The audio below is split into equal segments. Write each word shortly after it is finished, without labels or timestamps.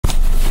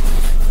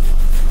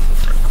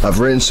I've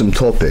written some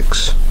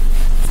topics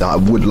that I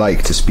would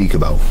like to speak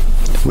about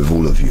with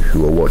all of you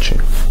who are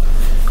watching.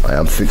 I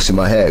am fixing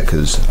my hair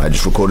because I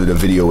just recorded a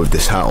video with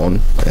this hat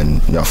on,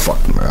 and no,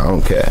 fuck, man, I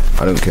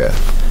don't care.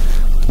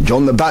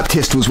 John the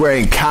Baptist was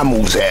wearing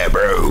camel's hair,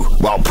 bro,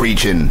 while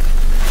preaching.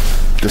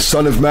 The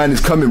Son of Man is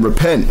coming,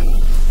 repent.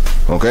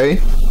 Okay?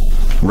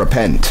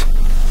 Repent.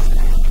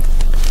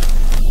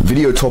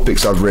 Video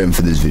topics I've written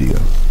for this video.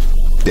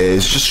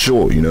 It's just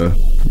short, you know,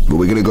 but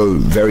we're gonna go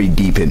very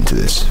deep into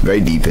this.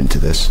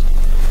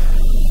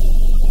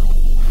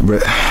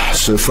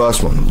 So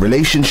first one,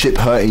 relationship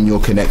hurting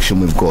your connection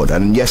with God.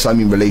 And yes, I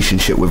mean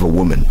relationship with a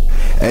woman.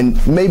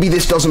 And maybe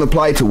this doesn't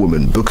apply to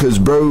women because,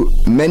 bro,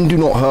 men do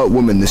not hurt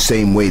women the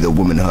same way that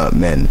women hurt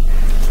men.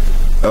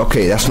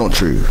 Okay, that's not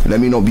true. Let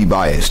me not be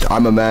biased.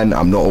 I'm a man,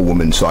 I'm not a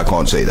woman, so I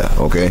can't say that,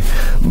 okay?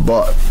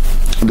 But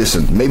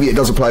listen, maybe it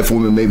does apply for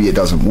women, maybe it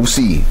doesn't. We'll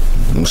see.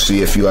 We'll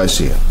see if you guys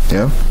see it,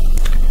 yeah?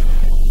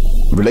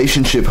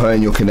 Relationship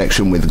hurting your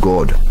connection with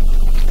God.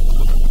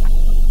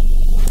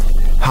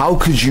 How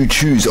could you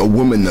choose a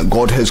woman that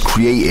God has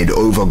created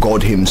over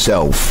God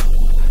himself?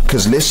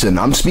 Because listen,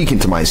 I'm speaking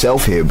to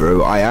myself here,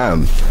 bro. I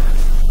am.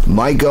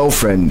 My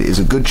girlfriend is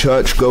a good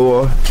church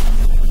goer.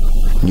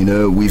 You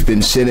know, we've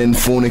been sinning,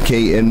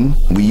 fornicating.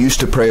 We used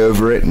to pray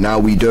over it, now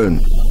we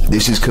don't.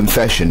 This is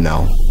confession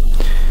now.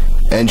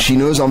 And she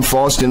knows I'm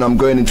fasting. I'm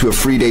going into a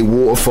 3-day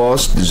water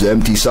fast. This is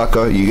empty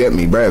sucker. You get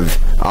me, brev?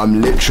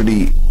 I'm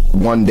literally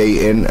 1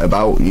 day in,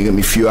 about, you get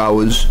me, few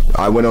hours.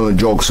 I went on a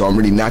jog, so I'm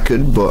really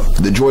knackered, but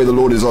the joy of the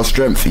Lord is our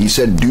strength. He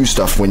said do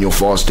stuff when you're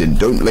fasting,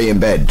 don't lay in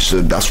bed.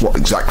 So that's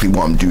exactly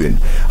what I'm doing.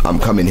 I'm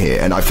coming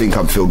here and I think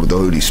I'm filled with the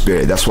Holy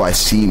Spirit. That's why I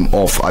seem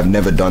off. I've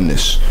never done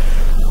this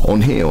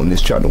on here, on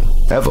this channel,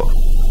 ever.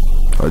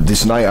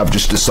 This night I've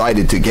just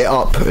decided to get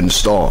up and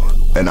start,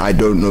 and I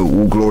don't know,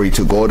 all glory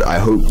to God. I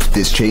hope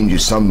this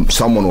changes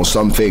someone or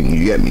something,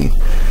 you get me?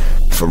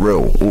 For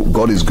real,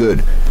 God is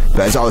good.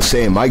 But as I was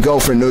saying, my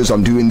girlfriend knows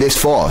I'm doing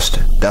this fast.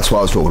 That's why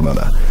I was talking about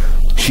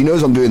that. She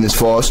knows I'm doing this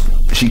fast.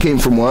 She came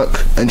from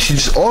work and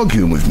she's just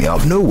arguing with me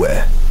out of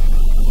nowhere.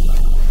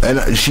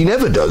 And she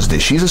never does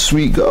this. She's a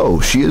sweet girl.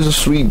 She is a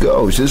sweet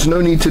girl. There's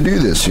no need to do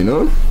this, you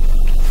know?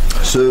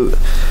 So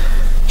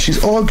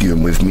she's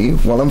arguing with me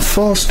while I'm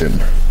fasting.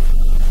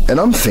 And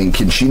I'm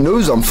thinking she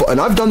knows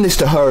and I've done this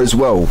to her as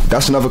well.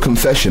 That's another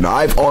confession.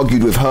 I've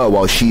argued with her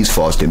while she's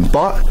fasting,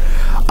 but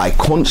I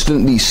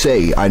constantly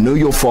say, I know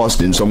you're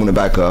fasting, so I'm going to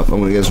back up. I'm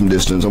going to get some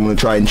distance. I'm going to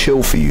try and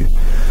chill for you.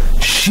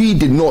 She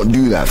did not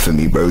do that for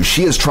me, bro.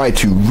 She has tried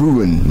to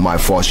ruin my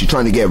fast. She's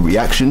trying to get a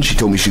reaction. She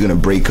told me she's going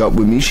to break up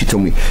with me. She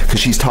told me, because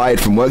she's tired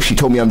from work, she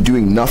told me I'm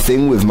doing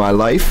nothing with my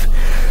life.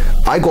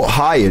 I got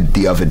hired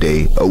the other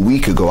day, a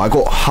week ago. I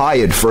got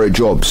hired for a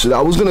job. So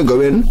I was going to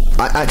go in.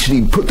 I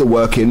actually put the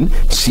work in,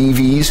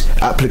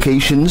 CVs,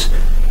 applications.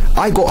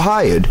 I got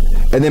hired.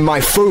 And then my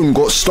phone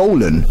got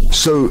stolen.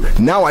 So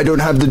now I don't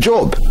have the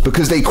job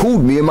because they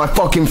called me and my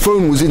fucking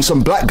phone was in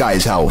some black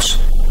guy's house.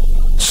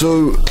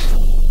 So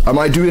am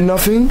I doing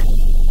nothing?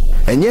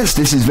 And yes,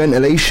 this is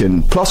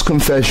ventilation plus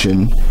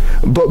confession.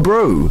 But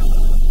bro,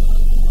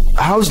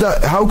 how's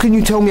that? How can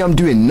you tell me I'm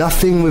doing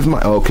nothing with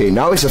my... Okay,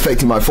 now it's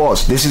affecting my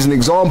fast. This is an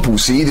example,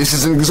 see? This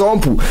is an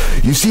example.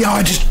 You see how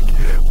I just...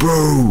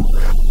 Bro,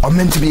 I'm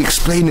meant to be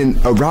explaining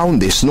around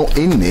this, not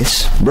in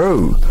this.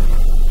 Bro.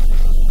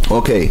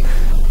 Okay.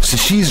 So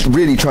she's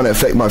really trying to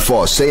affect my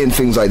fast, saying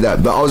things like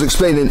that. But I was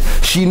explaining,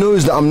 she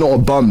knows that I'm not a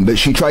bum, but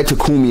she tried to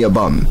call me a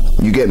bum.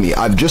 You get me?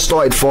 I've just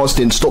started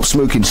fasting, stopped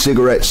smoking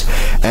cigarettes,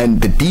 and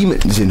the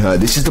demons in her,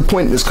 this is the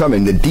point that's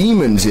coming, the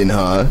demons in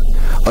her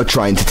are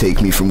trying to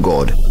take me from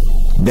God.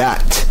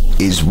 That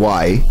is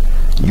why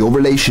your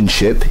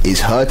relationship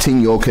is hurting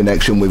your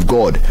connection with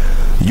God.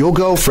 Your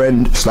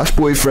girlfriend /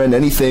 boyfriend,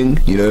 anything,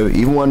 you know,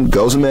 even one,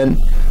 girls and men.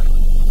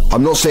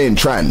 I'm not saying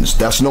trans,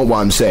 that's not what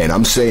I'm saying.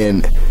 I'm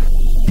saying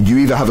you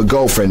either have a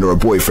girlfriend or a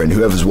boyfriend,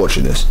 whoever's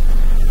watching this.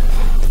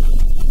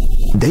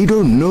 They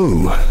don't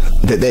know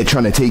that they're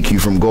trying to take you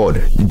from God.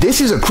 This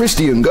is a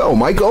Christian girl.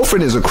 My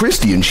girlfriend is a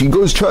Christian. She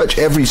goes to church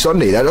every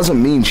Sunday. That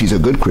doesn't mean she's a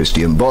good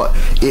Christian, but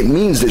it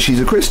means that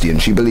she's a Christian.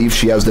 She believes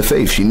she has the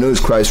faith. She knows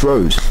Christ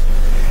rose.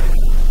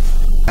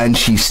 And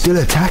she's still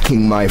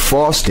attacking my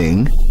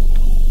fasting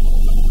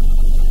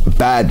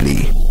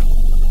badly.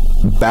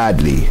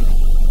 Badly.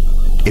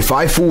 If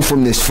I fall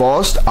from this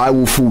fast, I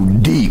will fall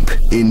deep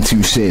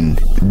into sin.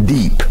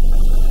 Deep.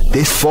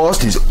 This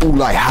fast is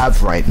all I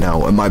have right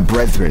now, and my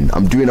brethren,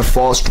 I'm doing a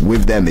fast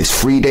with them. It's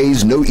 3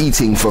 days, no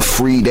eating for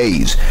 3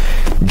 days.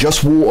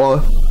 Just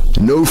water,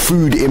 no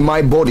food in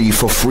my body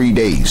for 3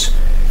 days.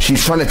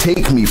 She's trying to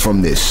take me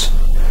from this.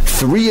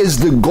 3 is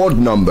the God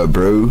number,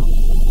 bro.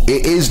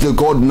 It is the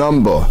God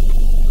number.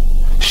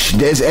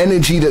 There's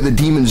energy that the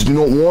demons do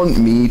not want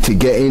me to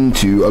get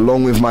into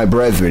along with my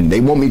brethren. They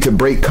want me to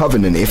break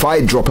covenant. If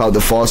I drop out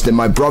the fast, then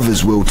my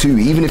brothers will too,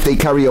 even if they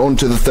carry it on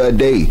to the 3rd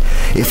day.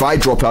 If I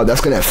drop out,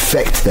 that's going to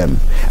affect them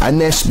and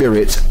their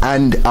spirits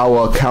and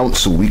our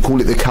council. We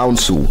call it the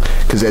council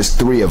because there's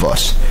 3 of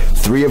us.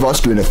 3 of us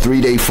doing a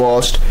 3-day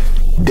fast.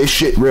 This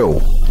shit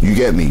real. You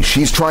get me?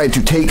 She's trying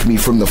to take me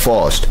from the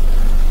fast.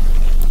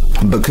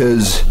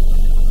 Because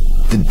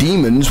the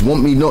demons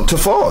want me not to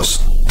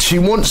fast. She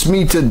wants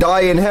me to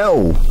die in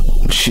hell.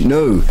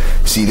 No.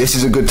 See, this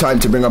is a good time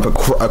to bring up a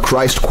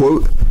Christ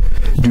quote.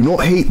 Do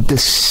not hate the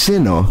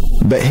sinner,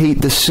 but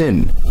hate the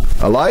sin.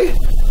 A lie?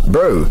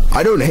 Bro,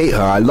 I don't hate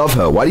her. I love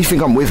her. Why do you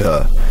think I'm with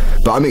her?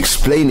 But I'm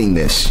explaining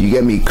this. You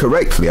get me?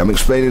 Correctly. I'm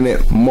explaining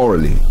it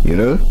morally, you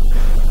know?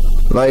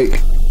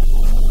 Like,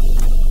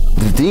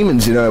 the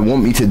demons in her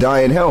want me to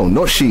die in hell.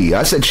 Not she.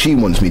 I said she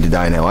wants me to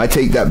die in hell. I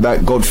take that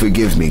back. God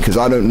forgive me, because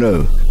I don't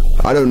know.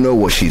 I don't know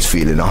what she's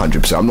feeling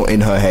 100%. I'm not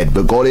in her head,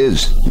 but God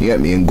is. You get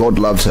me? And God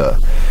loves her.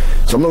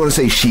 So I'm not going to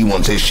say she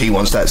wants this, she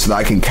wants that, so that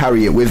I can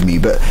carry it with me.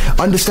 But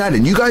understand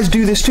it. You guys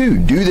do this too.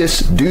 Do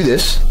this.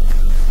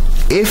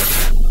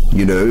 If,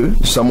 you know,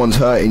 someone's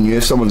hurting you,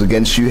 if someone's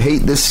against you,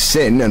 hate the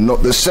sin and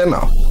not the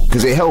sinner.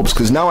 Because it helps.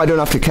 Because now I don't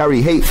have to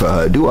carry hate for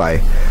her, do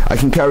I? I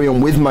can carry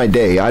on with my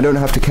day. I don't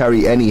have to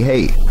carry any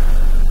hate.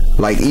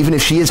 Like, even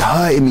if she is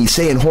hurting me,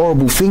 saying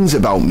horrible things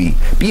about me,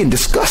 being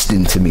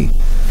disgusting to me,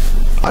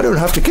 I don't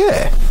have to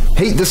care.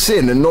 Hate the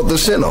sin and not the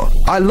sinner.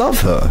 I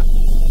love her.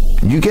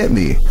 You get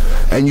me?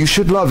 And you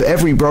should love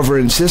every brother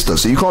and sister.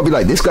 So you can't be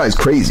like, this guy's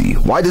crazy.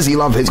 Why does he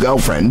love his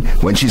girlfriend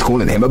when she's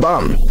calling him a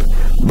bum?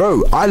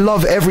 Bro, I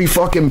love every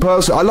fucking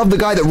person. I love the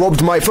guy that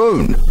robbed my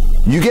phone.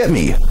 You get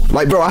me?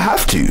 Like, bro, I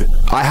have to.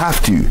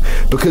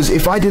 Because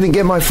if I didn't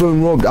get my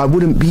phone robbed, I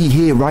wouldn't be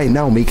here right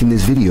now making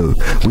this video.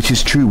 Which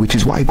is true, which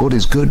is why God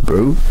is good,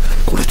 bro.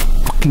 God is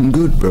fucking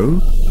good, bro.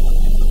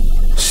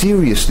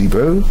 Seriously,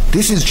 bro.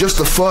 This is just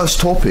the first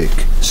topic.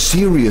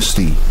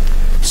 Seriously.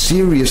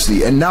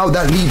 And now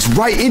that leads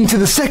right into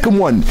the second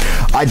one.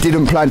 I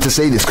didn't plan to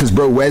say this because,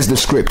 bro, where's the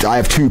script? I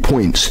have 2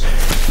 points.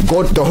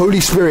 God, the Holy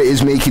Spirit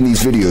is making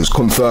these videos,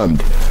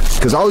 confirmed.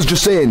 Because I was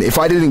just saying, if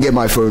I didn't get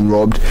my phone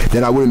robbed,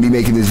 then I wouldn't be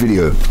making this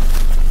video.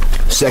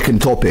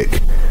 Second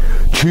topic.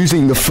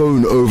 Choosing the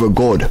phone over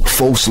God.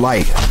 False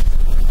light.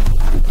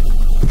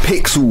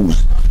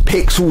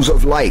 Pixels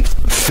of light.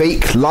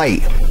 Fake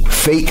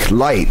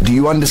light. Do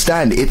you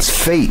understand? It's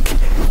fake.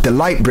 The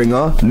light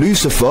bringer,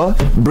 Lucifer,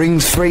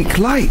 brings fake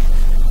light.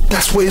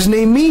 That's what his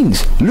name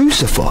means.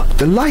 Lucifer,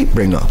 the light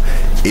bringer.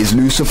 Is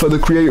Lucifer the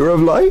creator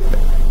of light?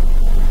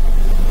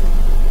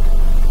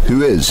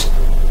 Who is?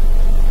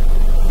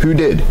 Who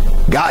did?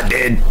 God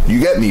did.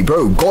 You get me,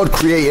 bro? God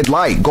created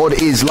light. God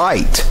is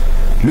light.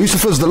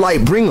 Lucifer's the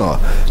light bringer.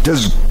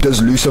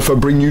 Does Lucifer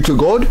bring you to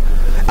God?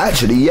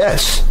 Actually,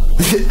 yes.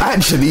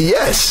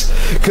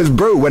 Because,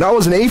 bro, when I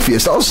was an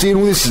atheist, I was seeing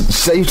all this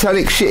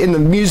satanic shit in the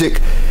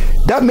music.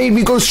 That made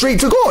me go straight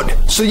to God.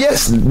 So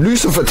yes,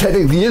 Lucifer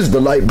technically is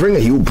the light bringer.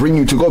 He will bring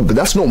you to God, but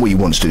that's not what he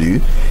wants to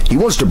do. He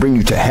wants to bring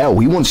you to hell.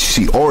 He wants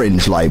you to see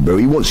orange light, bro.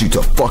 He wants you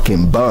to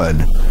fucking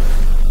burn.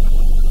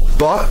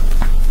 But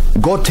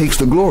God takes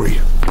the glory.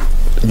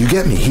 You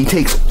get me? He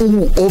takes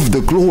all of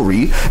the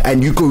glory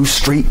and you go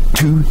straight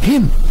to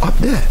him up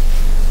there.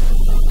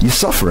 You're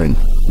suffering.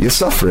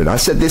 I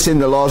said this in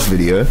the last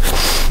video.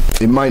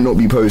 It might not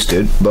be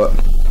posted, but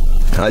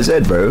I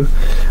said, bro,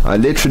 I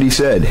literally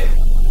said,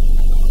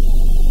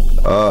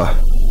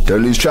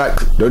 don't lose track.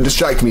 Don't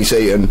distract me,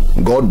 Satan.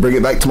 God, bring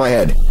it back to my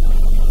head.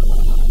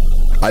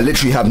 I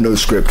literally have no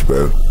script,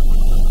 bro.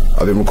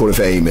 I've been recording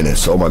for 8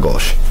 minutes. Oh my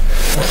gosh.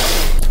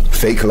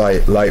 Fake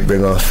light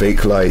bringer,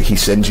 fake light. He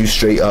sends you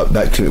straight up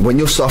back to it. When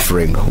you are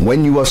suffering,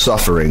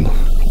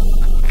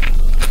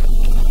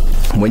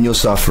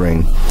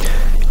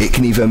 it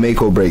can either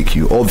make or break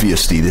you.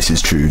 Obviously, this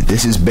is true.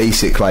 This is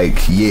basic,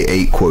 like, year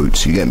 8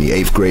 quotes. You get me?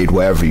 8th grade,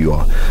 wherever you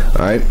are.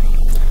 Alright?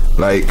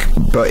 Like,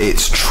 but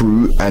it's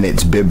true, and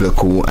it's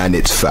biblical, and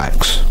it's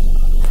facts.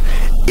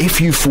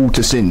 If you fall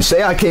to sin,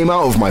 say I came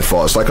out of my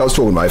fast, like I was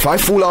talking about. If I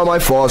fall out of my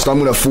fast, I'm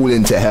going to fall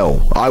into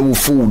hell. I will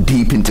fall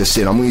deep into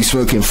sin. I'm going to be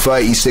smoking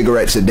 30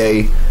 cigarettes a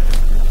day.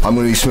 I'm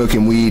going to be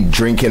smoking weed,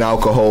 drinking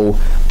alcohol.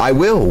 I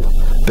will.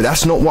 But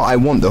that's not what I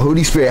want. The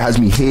Holy Spirit has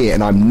me here,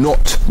 and I'm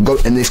not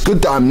and it's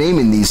good that I'm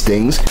naming these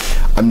things.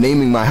 I'm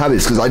naming my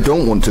habits because I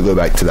don't want to go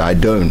back to that. I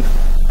don't.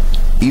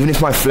 Even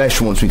if my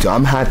flesh wants me to.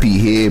 I'm happy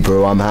here,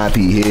 bro. I'm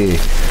happy here.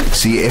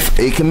 See, if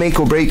it can make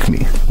or break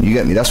me. You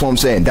get me? That's what I'm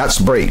saying. That's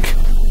break.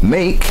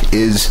 Make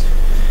is,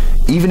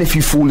 even if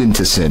you fall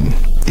into sin,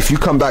 if you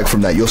come back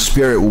from that, your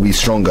spirit will be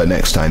stronger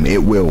next time.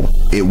 It will.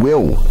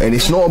 And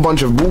it's not a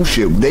bunch of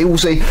bullshit. They will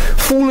say,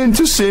 fall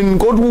into sin,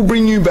 God will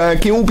bring you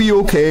back, it will be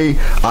okay.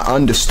 I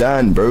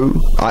understand, bro.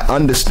 I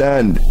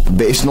understand.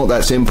 But it's not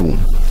that simple.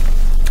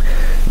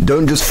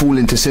 Don't just fall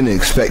into sin and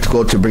expect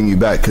God to bring you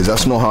back, because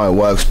that's not how it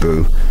works,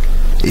 bro.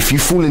 If you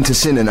fall into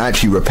sin and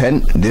actually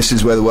repent, this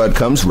is where the word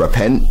comes,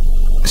 repent.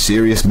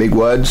 Serious big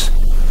words.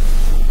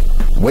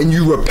 When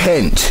you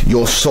repent,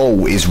 your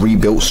soul is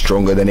rebuilt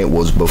stronger than it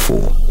was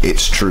before.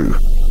 It's true.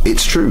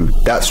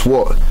 That's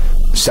what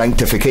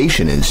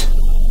sanctification is.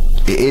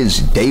 It is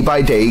day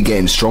by day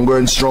getting stronger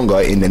and stronger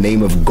in the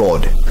name of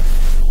God.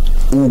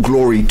 All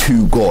glory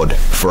to God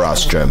for our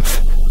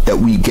strength that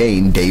we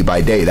gain day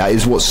by day. That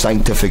is what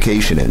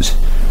sanctification is.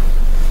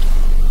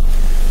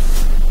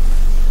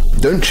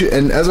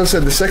 And as I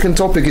said, the second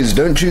topic is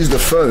don't choose the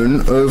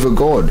phone over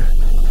God.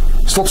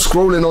 Stop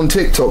scrolling on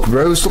TikTok,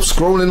 bro. Stop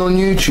scrolling on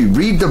YouTube.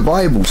 Read the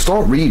Bible.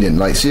 Start reading.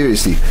 Like,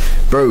 seriously.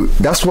 Bro,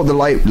 that's what the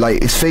light,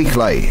 like, it's fake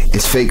light.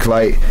 It's fake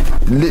light.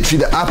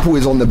 Literally, the apple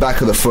is on the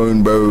back of the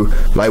phone, bro.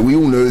 Like, we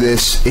all know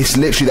this. It's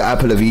literally the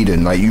apple of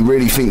Eden. Like, you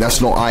really think that's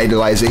not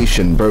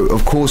idolization, bro?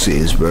 Of course it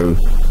is, bro.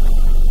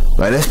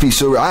 Like, let's be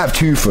so real. I have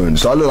 2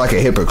 phones, so I look like a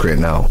hypocrite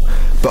now.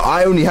 But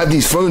I only have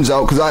these phones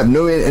out because I have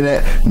no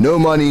internet, no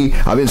money.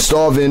 I've been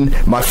starving.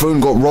 My phone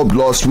got robbed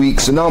last week,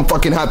 so now I'm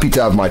fucking happy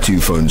to have my 2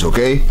 phones,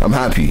 okay? I'm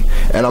happy.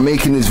 And I'm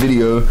making this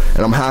video, and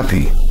I'm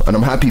happy. And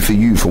I'm happy for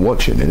you for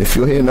watching. And if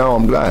you're here now,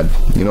 I'm glad.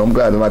 You know, I'm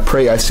glad. And I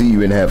pray I see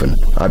you in heaven.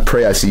 I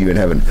pray I see you in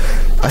heaven.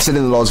 I said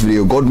in the last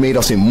video, God made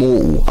us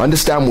immortal.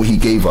 Understand what he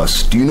gave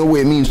us. Do you know what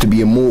it means to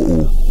be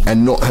immortal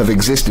and not have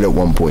existed at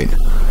one point?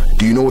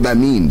 Do you know what that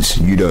means?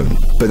 You don't.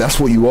 But that's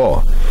what you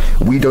are.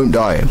 We don't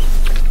die.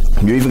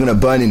 You're either going to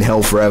burn in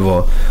hell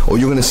forever, or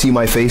you're going to see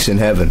my face in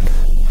heaven.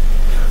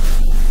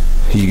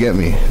 You get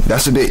me?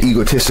 That's a bit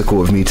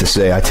egotistical of me to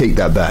say. I take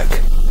that back.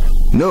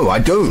 No, I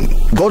don't.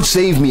 God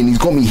saved me, and he's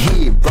got me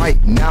here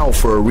right now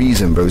for a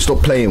reason, bro. Stop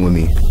playing with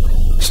me.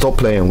 Stop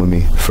playing with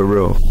me. For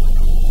real.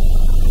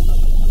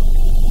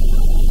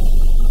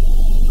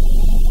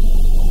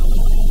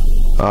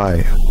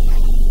 Alright.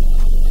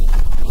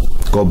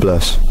 God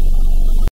bless.